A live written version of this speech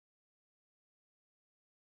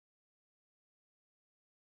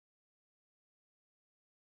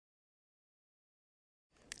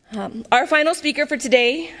Our final speaker for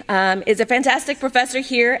today is a fantastic professor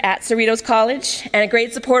here at Cerritos College and a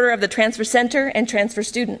great supporter of the Transfer Center and transfer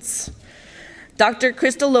students. Dr.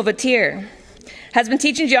 Crystal Vetere has been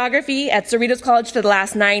teaching geography at Cerritos College for the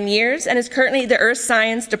last 9 years and is currently the Earth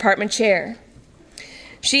Science Department Chair.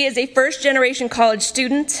 She is a first-generation college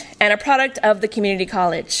student and a product of the community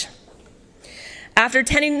college. After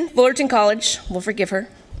attending Fullerton College, we'll forgive her,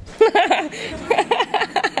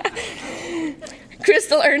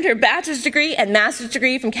 Crystal earned her bachelor's degree and master's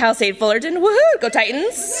degree from Cal State Fullerton. Woohoo! Go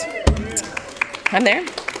Titans! I'm there.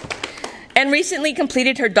 And recently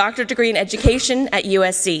completed her doctorate degree in education at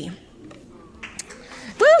USC.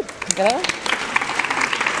 Woo! Go.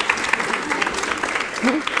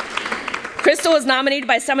 Crystal was nominated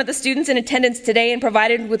by some of the students in attendance today and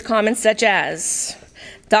provided with comments such as,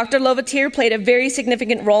 Dr. Vetere played a very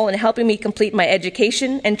significant role in helping me complete my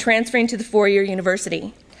education and transferring to the four-year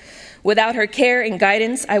university. Without her care and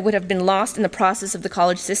guidance, I would have been lost in the process of the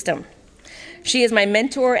college system. She is my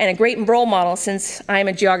mentor and a great role model since I am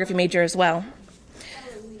a geography major as well.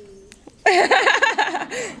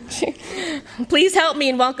 Please help me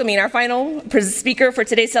in welcoming our final speaker for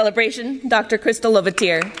today's celebration, Dr. Crystal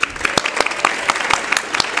Vetere.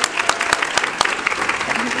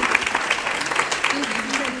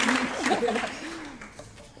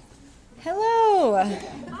 Hello.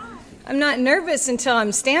 I'm not nervous until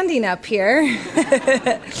I'm standing up here.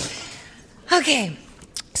 Okay,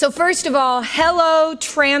 so first of all, hello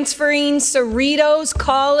transferring Cerritos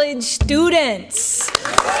College students.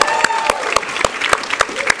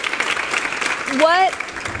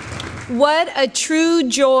 What a true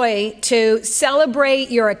joy to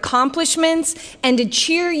celebrate your accomplishments and to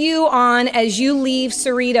cheer you on as you leave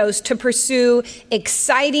Cerritos to pursue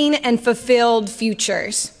exciting and fulfilled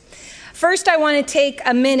futures. First, I want to take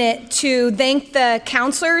a minute to thank the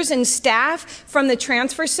counselors and staff from the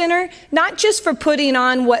Transfer Center, not just for putting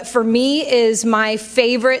on what for me is my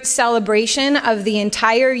favorite celebration of the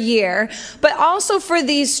entire year, but also for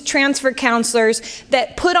these transfer counselors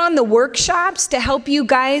that put on the workshops to help you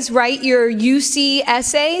guys write your UC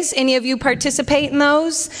essays. Any of you participate in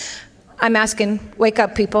those? I'm asking, wake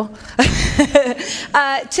up, people.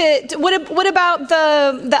 What about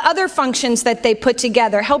the other functions that they put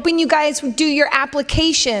together, helping you guys do your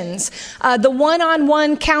applications, the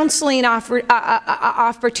one-on-one counseling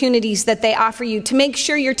opportunities that they offer you to make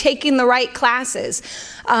sure you're taking the right classes.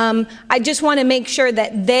 I just want to make sure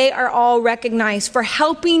that they are all recognized for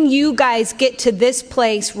helping you guys get to this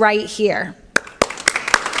place right here.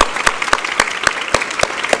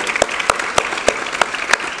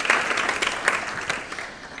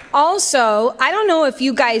 Also, I don't know if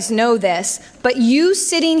you guys know this, but you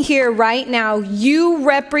sitting here right now, you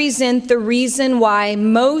represent the reason why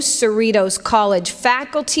most Cerritos College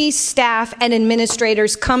faculty, staff, and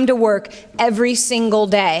administrators come to work every single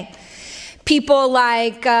day. People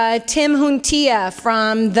like Tim Juntia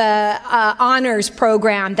from the honors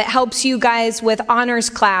program that helps you guys with honors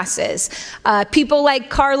classes. People like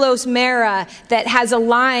Carlos Mera that has a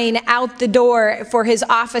line out the door for his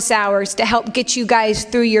office hours to help get you guys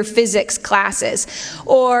through your physics classes.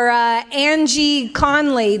 Or Angie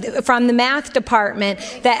Conley from the math department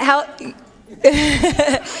that help.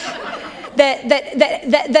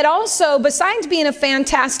 That also, besides being a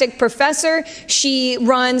fantastic professor, she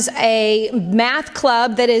runs a math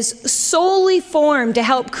club that is solely formed to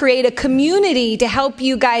help create a community to help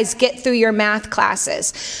you guys get through your math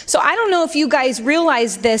classes. So I don't know if you guys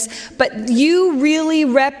realize this, but you really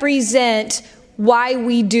represent why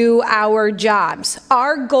we do our jobs.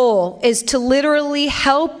 Our goal is to literally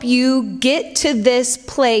help you get to this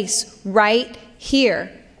place right here,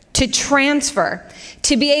 to transfer,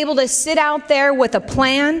 to be able to sit out there with a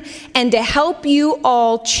plan and to help you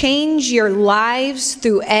all change your lives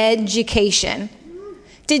through education.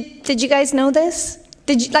 Did you guys know this?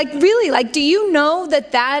 Did you, do you know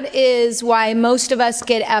that that is why most of us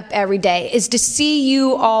get up every day, is to see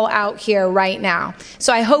you all out here right now.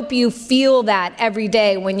 So I hope you feel that every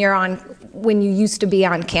day when you used to be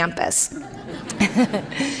on campus.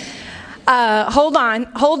 Hold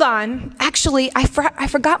on. Actually, I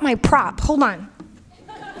forgot my prop. Hold on.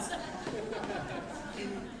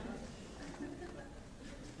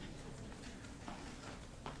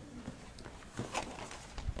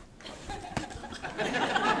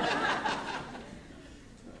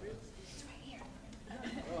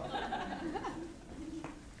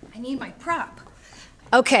 I need my prop.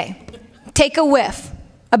 Okay, take a whiff.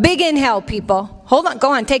 A big inhale, people. Hold on,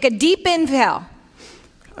 go on, take a deep inhale.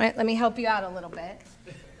 All right, let me help you out a little bit.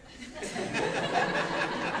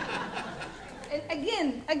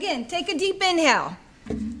 And again, take a deep inhale.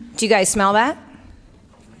 Do you guys smell that?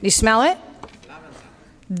 you smell it?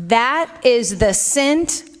 That is the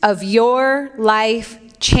scent of your life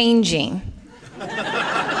changing.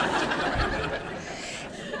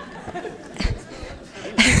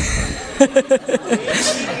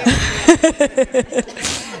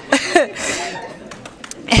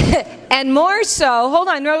 And more so, hold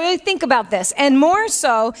on, really think about this. And more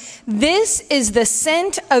so, this is the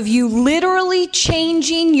scent of you literally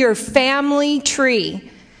changing your family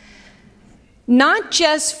tree. Not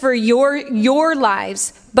just for your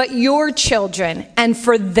lives, but your children and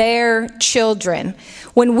for their children.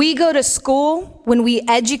 When we go to school, when we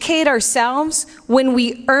educate ourselves, when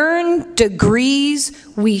we earn degrees,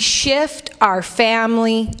 we shift our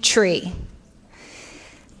family tree.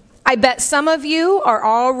 I bet some of you are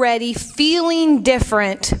already feeling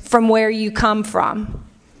different from where you come from.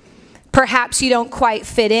 Perhaps you don't quite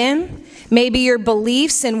fit in. Maybe your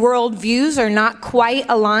beliefs and worldviews are not quite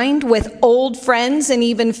aligned with old friends and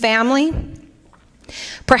even family.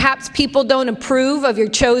 Perhaps people don't approve of your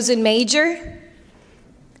chosen major.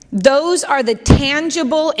 Those are the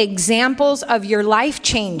tangible examples of your life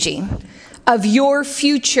changing, of your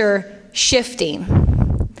future shifting.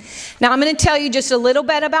 Now, I'm going to tell you just a little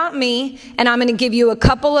bit about me, and I'm going to give you a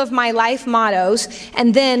couple of my life mottos,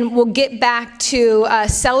 and then we'll get back to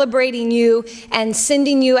celebrating you and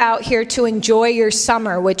sending you out here to enjoy your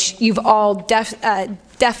summer, which you've all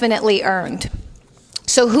definitely earned.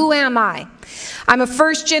 So who am I? I'm a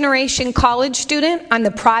first-generation college student. I'm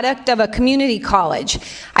the product of a community college.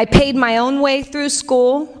 I paid my own way through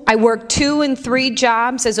school. I worked 2 and 3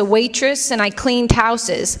 jobs as a waitress, and I cleaned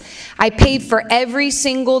houses. I paid for every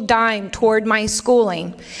single dime toward my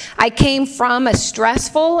schooling. I came from a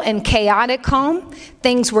stressful and chaotic home.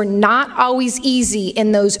 Things were not always easy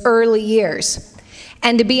in those early years.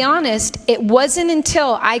 And to be honest, it wasn't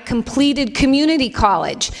until I completed community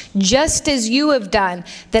college, just as you have done,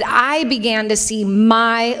 that I began to see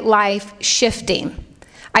my life shifting.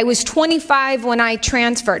 I was 25 when I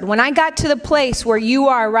transferred. When I got to the place where you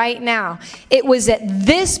are right now, it was at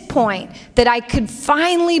this point that I could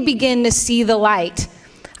finally begin to see the light.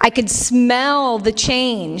 I could smell the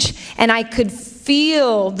change, and I could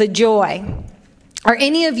feel the joy. Are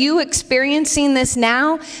any of you experiencing this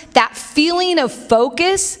now? That feeling of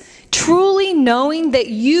focus, truly knowing that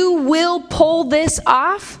you will pull this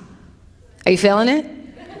off? Are you feeling it?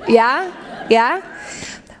 Yeah? Yeah?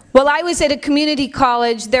 Well, I was at a community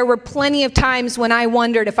college. There were plenty of times when I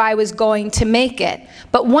wondered if I was going to make it.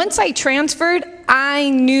 But once I transferred,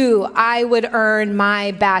 I knew I would earn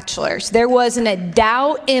my bachelor's. There wasn't a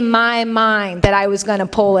doubt in my mind that I was going to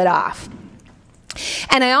pull it off.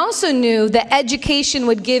 And I also knew that education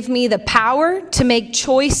would give me the power to make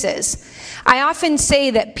choices. I often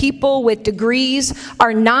say that people with degrees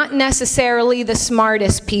are not necessarily the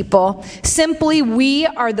smartest people. Simply, we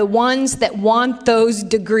are the ones that want those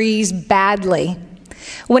degrees badly.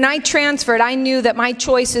 When I transferred, I knew that my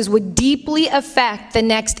choices would deeply affect the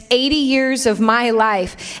next 80 years of my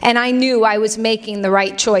life, and I knew I was making the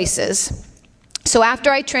right choices. So after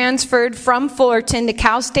I transferred from Fullerton to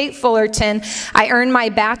Cal State Fullerton, I earned my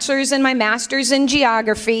bachelor's and my master's in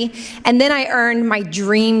geography, and then I earned my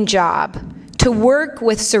dream job, to work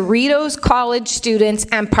with Cerritos College students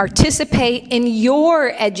and participate in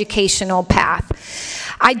your educational path.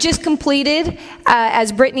 I just completed,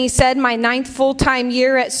 as Brittany said, my 9th full-time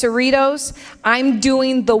year at Cerritos. I'm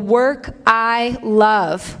doing the work I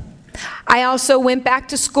love. I also went back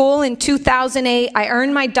to school in 2008. I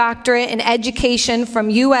earned my doctorate in education from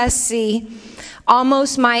USC.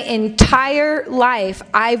 Almost my entire life,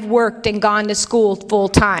 I've worked and gone to school full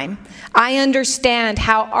time. I understand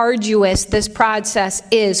how arduous this process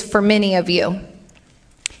is for many of you.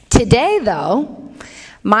 Today, though,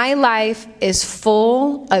 my life is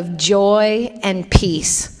full of joy and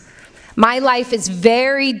peace. My life is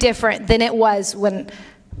very different than it was when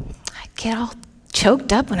I get all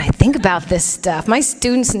choked up when I think about this stuff. My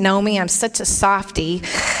students know me. I'm such a softie.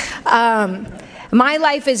 My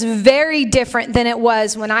life is very different than it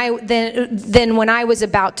was when than when I was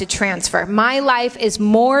about to transfer. My life is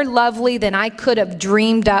more lovely than I could have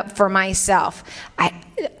dreamed up for myself.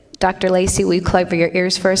 Dr. Lacey, will you cover your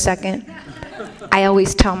ears for a second? I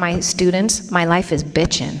always tell my students, my life is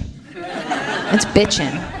bitchin'. It's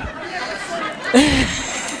bitchin'.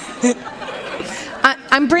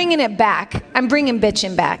 I'm bringing it back. I'm bringing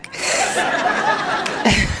bitchin' back.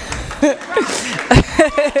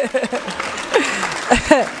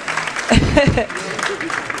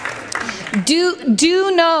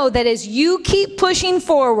 Do know that as you keep pushing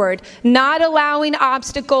forward, not allowing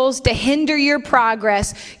obstacles to hinder your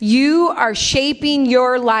progress, you are shaping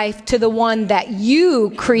your life to the one that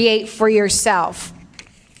you create for yourself.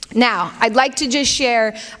 Now, I'd like to just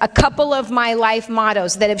share a couple of my life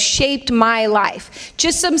mottos that have shaped my life.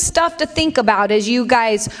 Just some stuff to think about as you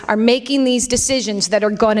guys are making these decisions that are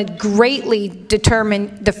going to greatly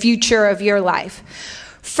determine the future of your life.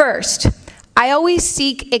 First, I always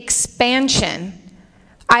seek expansion.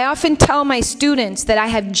 I often tell my students that I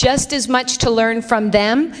have just as much to learn from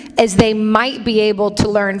them as they might be able to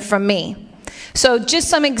learn from me. So just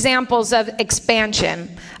some examples of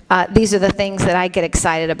expansion. These are the things that I get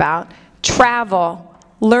excited about. Travel,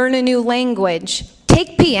 learn a new language,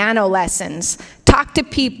 take piano lessons, talk to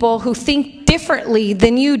people who think differently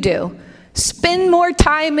than you do, spend more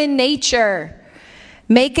time in nature,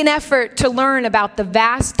 make an effort to learn about the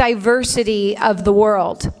vast diversity of the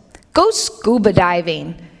world, go scuba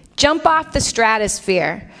diving, jump off the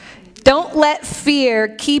stratosphere. Don't let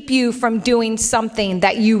fear keep you from doing something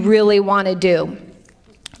that you really want to do.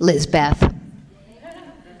 Lizbeth.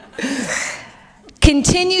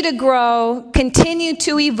 Continue to grow, continue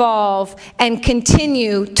to evolve, and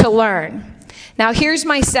continue to learn. Now here's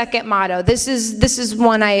my second motto. This is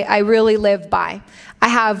one I really live by. I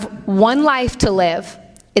have one life to live.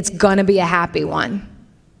 It's going to be a happy one.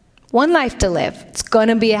 One life to live. It's going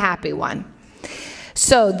to be a happy one.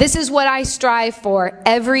 So this is what I strive for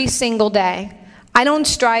every single day. I don't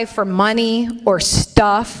strive for money or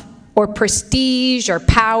stuff or prestige or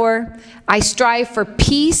power. I strive for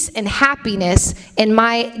peace and happiness in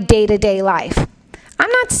my day-to-day life. I'm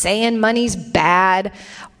not saying money's bad.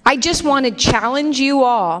 I just want to challenge you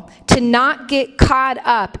all to not get caught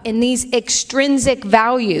up in these extrinsic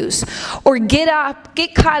values or get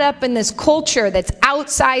caught up in this culture that's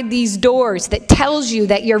outside these doors that tells you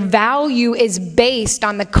that your value is based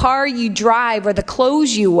on the car you drive or the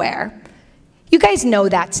clothes you wear. You guys know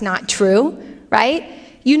that's not true, right?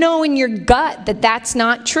 You know in your gut that that's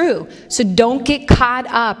not true. So don't get caught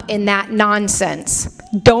up in that nonsense.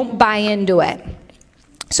 Don't buy into it.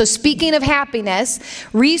 So speaking of happiness,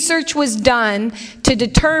 research was done to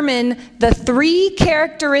determine the 3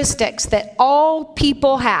 characteristics that all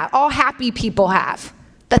people have, all happy people have.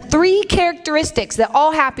 The 3 characteristics that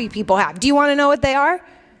all happy people have. Do you want to know what they are?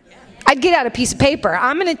 I'd get out a piece of paper.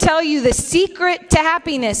 I'm going to tell you the secret to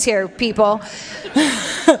happiness here, people.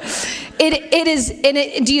 It is.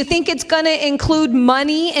 Do you think it's going to include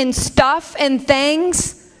money and stuff and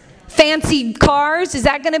things? Fancy cars? Is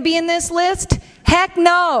that going to be in this list? Heck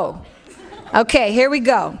no. Okay, here we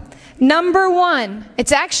go. Number 1,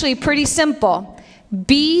 it's actually pretty simple.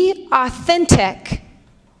 Be authentic.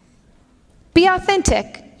 Be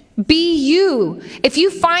authentic. Be you. If you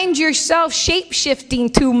find yourself shape-shifting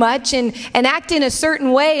too much and acting a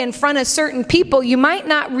certain way in front of certain people, you might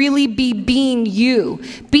not really be being you.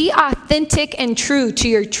 Be authentic and true to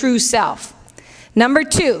your true self. Number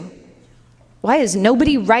 2. Why is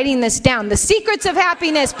nobody writing this down? The secrets of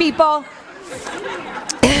happiness, people.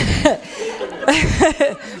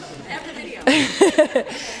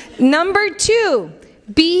 Number 2,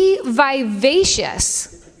 be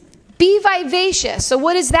vivacious. Be vivacious. So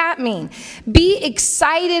what does that mean? Be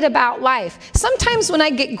excited about life. Sometimes when I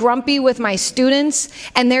get grumpy with my students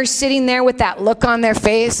and they're sitting there with that look on their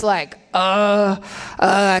face like,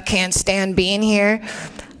 I can't stand being here.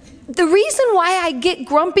 The reason why I get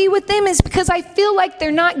grumpy with them is because I feel like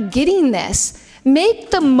they're not getting this. Make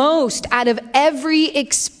the most out of every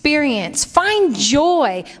experience. Find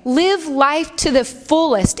joy. Live life to the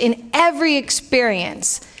fullest in every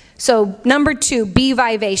experience. So number 2, be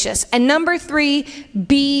vivacious. And number 3,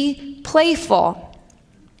 be playful.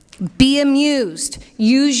 Be amused.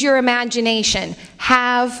 Use your imagination.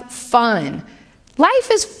 Have fun. Life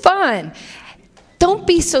is fun. Don't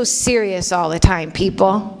be so serious all the time,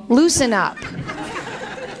 people. Loosen up.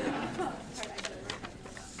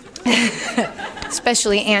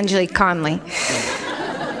 Especially Angelique Conley.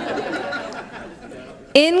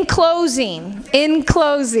 In closing,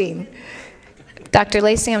 Dr.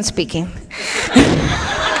 Lacey, I'm speaking.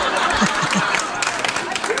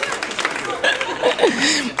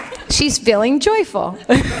 She's feeling joyful.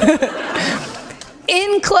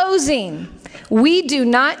 In closing, we do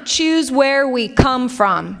not choose where we come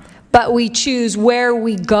from, but we choose where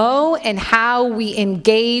we go and how we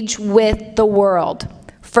engage with the world.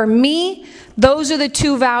 For me, those are the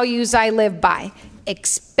 2 values I live by.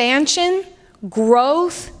 Expansion,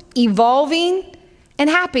 growth, evolving, and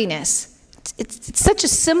happiness. It's such a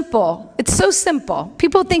simple, it's so simple.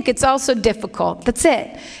 People think it's also difficult. That's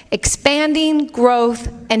it. Expanding, growth,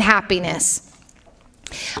 and happiness.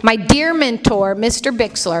 My dear mentor, Mr.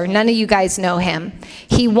 Bixler, none of you guys know him,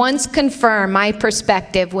 he once confirmed my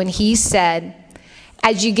perspective when he said,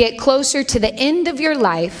 as you get closer to the end of your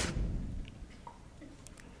life,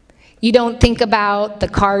 You don't think about the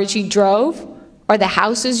cars you drove or the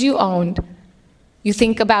houses you owned. You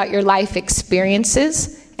think about your life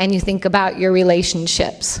experiences and you think about your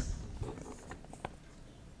relationships.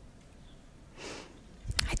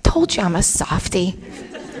 I told you I'm a softie.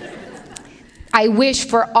 I wish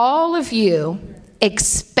for all of you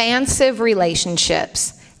expansive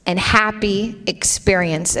relationships and happy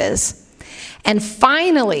experiences. And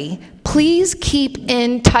finally, please keep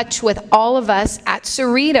in touch with all of us at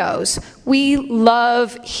Cerritos. We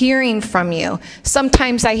love hearing from you.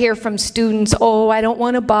 Sometimes I hear from students, oh, I don't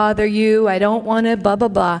want to bother you. I don't want to blah, blah,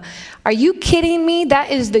 blah. Are you kidding me?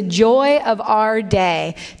 That is the joy of our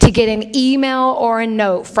day, to get an email or a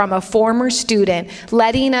note from a former student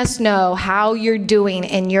letting us know how you're doing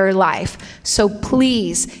in your life. So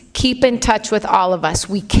please keep in touch with all of us.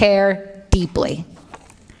 We care deeply.